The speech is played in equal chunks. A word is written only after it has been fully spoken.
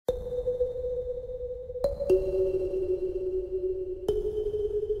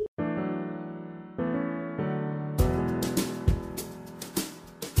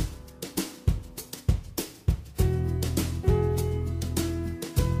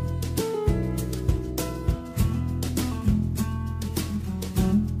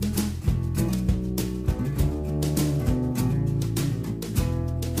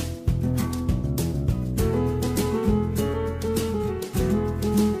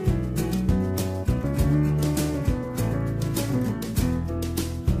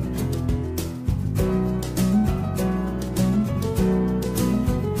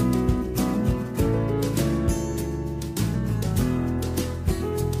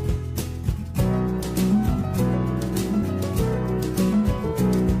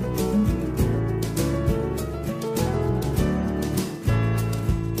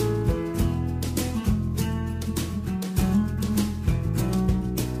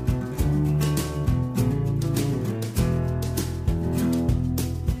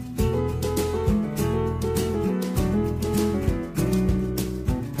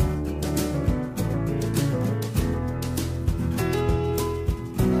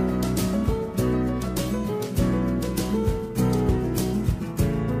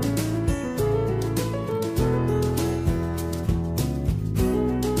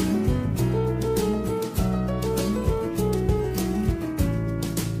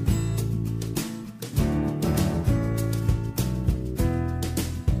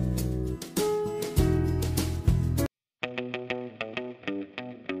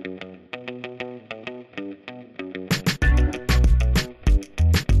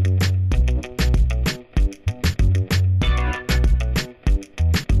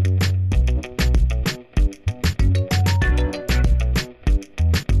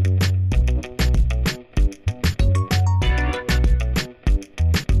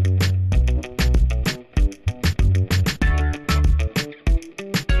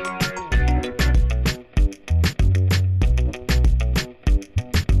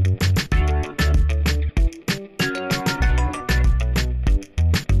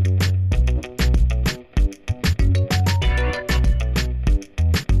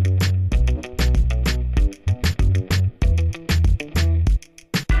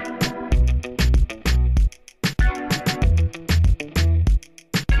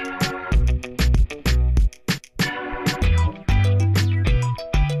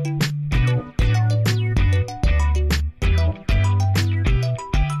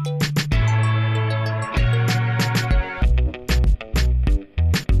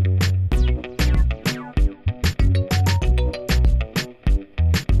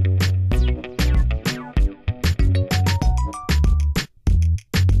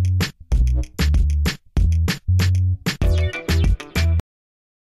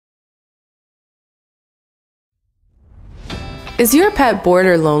Is your pet bored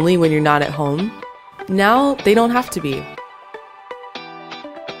or lonely when you're not at home? Now they don't have to be.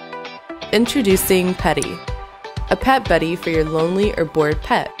 Introducing PEDDY, a pet buddy for your lonely or bored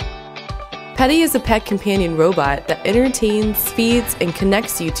pet. PEDDY is a pet companion robot that entertains, feeds, and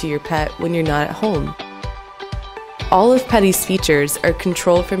connects you to your pet when you're not at home. All of PEDDY's features are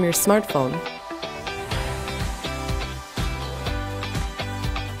controlled from your smartphone.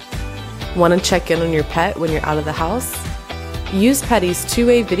 Want to check in on your pet when you're out of the house? Use PEDDY's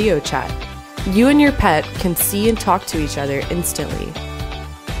two-way video chat. You and your pet can see and talk to each other instantly.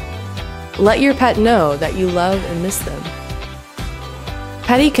 Let your pet know that you love and miss them.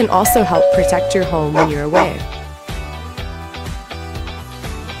 PEDDY can also help protect your home when you're away.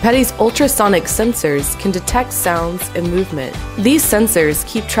 PEDDY's ultrasonic sensors can detect sounds and movement. These sensors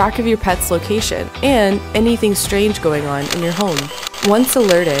keep track of your pet's location and anything strange going on in your home. Once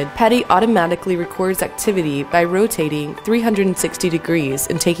alerted, PEDDY automatically records activity by rotating 360 degrees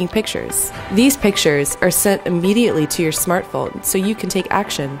and taking pictures. These pictures are sent immediately to your smartphone so you can take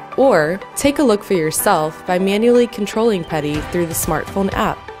action. Or take a look for yourself by manually controlling PEDDY through the smartphone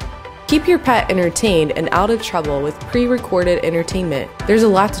app. Keep your pet entertained and out of trouble with pre-recorded entertainment. There's a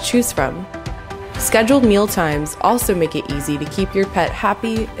lot to choose from. Scheduled meal times also make it easy to keep your pet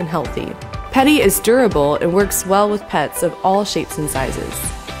happy and healthy. PEDDY is durable and works well with pets of all shapes and sizes.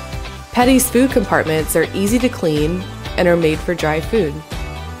 PEDDY's food compartments are easy to clean and are made for dry food.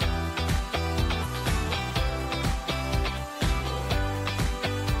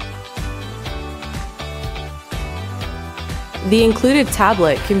 The included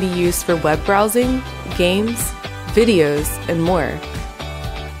tablet can be used for web browsing, games, videos, and more.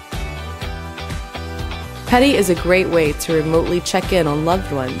 PEDDY is a great way to remotely check in on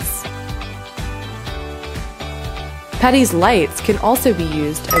loved ones. PEDDY's lights can also be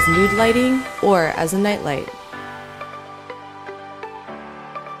used as mood lighting or as a nightlight.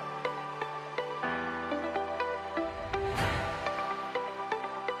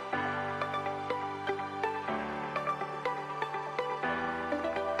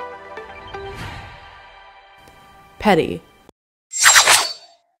 PEDDY.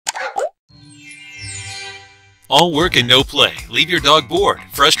 All work and no play leave your dog bored,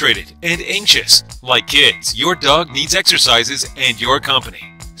 frustrated, and anxious. Like kids, your dog needs exercises and your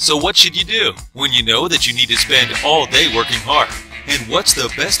company. So what should you do when you know that you need to spend all day working hard? And what's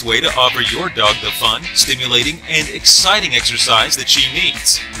the best way to offer your dog the fun, stimulating, and exciting exercise that she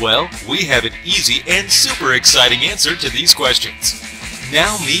needs? Well, we have an easy and super exciting answer to these questions.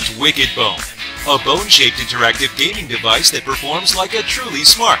 Now meet Wickedbone, a bone-shaped interactive gaming device that performs like a truly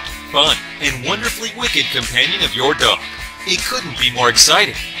smart, fun, and wonderfully wicked companion of your dog. It couldn't be more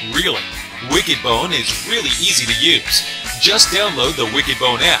exciting, really. Wickedbone is really easy to use. Just download the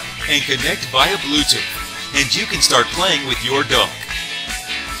Wickedbone app and connect via Bluetooth, and you can start playing with your dog.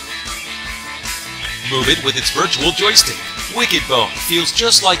 Move it with its virtual joystick. Wickedbone feels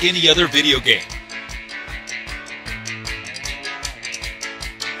just like any other video game.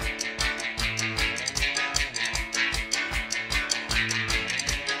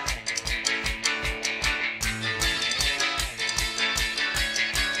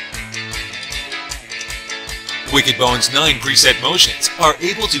 Wickedbone's 9 preset motions are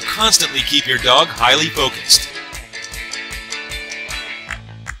able to constantly keep your dog highly focused.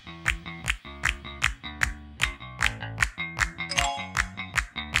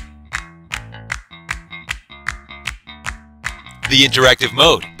 The interactive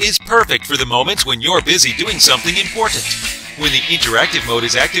mode is perfect for the moments when you're busy doing something important. When the interactive mode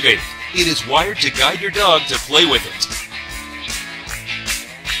is activated, it is wired to guide your dog to play with it.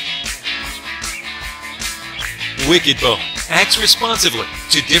 Wickedbone acts responsively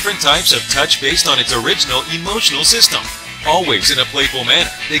to different types of touch based on its original emotional system, always in a playful manner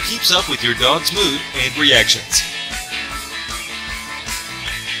that keeps up with your dog's mood and reactions.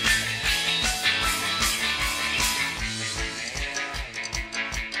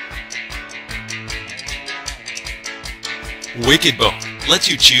 Wickedbone lets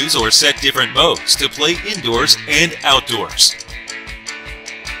you choose or set different modes to play indoors and outdoors.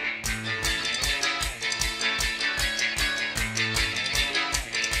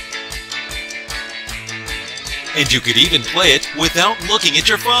 And you could even play it without looking at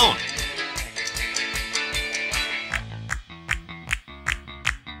your phone.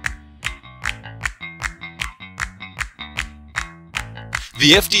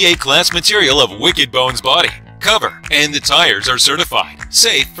 The FDA class material of Wickedbone's body, cover, and the tires are certified,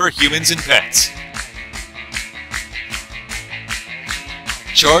 safe for humans and pets.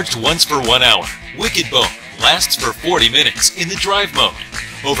 Charged once for 1 hour, Wickedbone lasts for 40 minutes in the drive mode,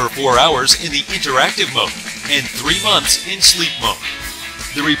 over 4 hours in the interactive mode, and 3 months in sleep mode.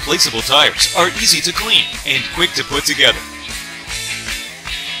 The replaceable tires are easy to clean and quick to put together.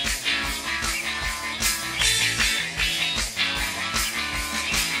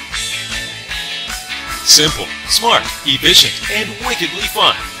 Simple, smart, efficient, and wickedly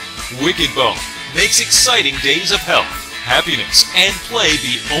fun. Wickedbone makes exciting days of health, happiness, and play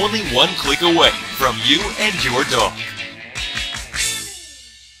be only one click away from you and your dog.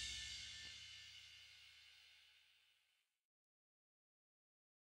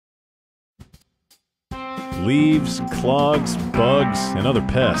 Leaves, clogs, bugs, and other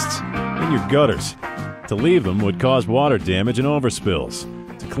pests in your gutters. To leave them would cause water damage and overspills.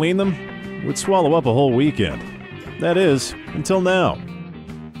 To clean them would swallow up a whole weekend. That is, until now.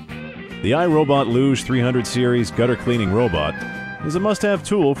 The iRobot Looj 300 series gutter cleaning robot is a must-have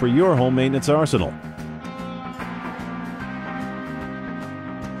tool for your home maintenance arsenal.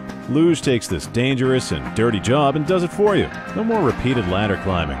 Looj takes this dangerous and dirty job and does it for you. No more repeated ladder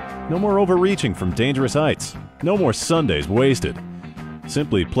climbing. No more overreaching from dangerous heights. No more Sundays wasted.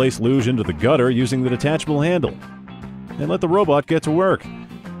 Simply place Looj into the gutter using the detachable handle and let the robot get to work.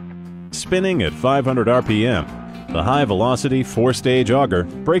 Spinning at 500 RPM, the high-velocity 4-stage auger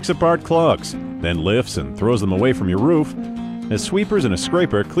breaks apart clogs, then lifts and throws them away from your roof as sweepers and a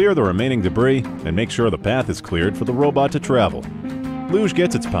scraper clear the remaining debris and make sure the path is cleared for the robot to travel. Looj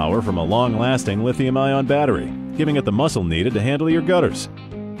gets its power from a long-lasting lithium-ion battery, giving it the muscle needed to handle your gutters.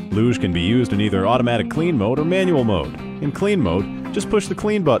 Looj can be used in either automatic clean mode or manual mode. In clean mode, just push the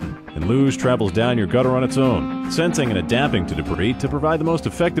clean button, and Looj travels down your gutter on its own, sensing and adapting to debris to provide the most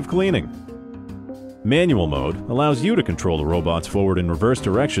effective cleaning. Manual mode allows you to control the robot's forward and reverse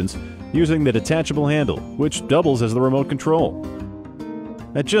directions using the detachable handle, which doubles as the remote control.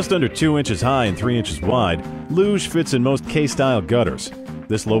 At just under 2 inches high and 3 inches wide, Looj fits in most K-style gutters.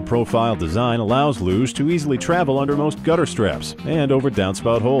 This low-profile design allows Looj to easily travel under most gutter straps and over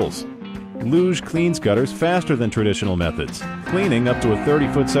downspout holes. Looj cleans gutters faster than traditional methods, cleaning up to a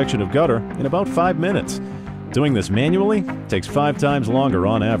 30-foot section of gutter in about 5 minutes. Doing this manually takes 5 times longer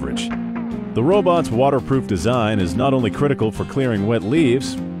on average. The robot's waterproof design is not only critical for clearing wet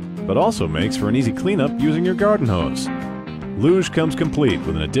leaves, but also makes for an easy cleanup using your garden hose. Looj comes complete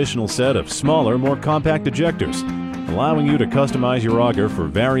with an additional set of smaller, more compact ejectors, allowing you to customize your auger for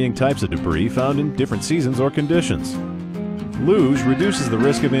varying types of debris found in different seasons or conditions. Looj reduces the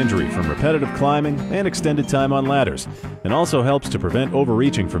risk of injury from repetitive climbing and extended time on ladders, and also helps to prevent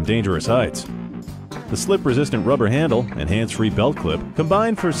overreaching from dangerous heights. The slip-resistant rubber handle and hands-free belt clip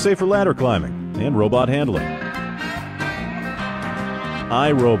combine for safer ladder climbing and robot handling.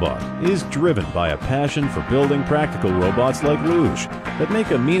 iRobot is driven by a passion for building practical robots like Looj that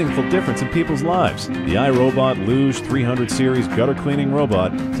make a meaningful difference in people's lives. The iRobot Looj 300 series gutter cleaning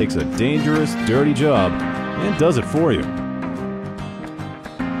robot takes a dangerous, dirty job and does it for you.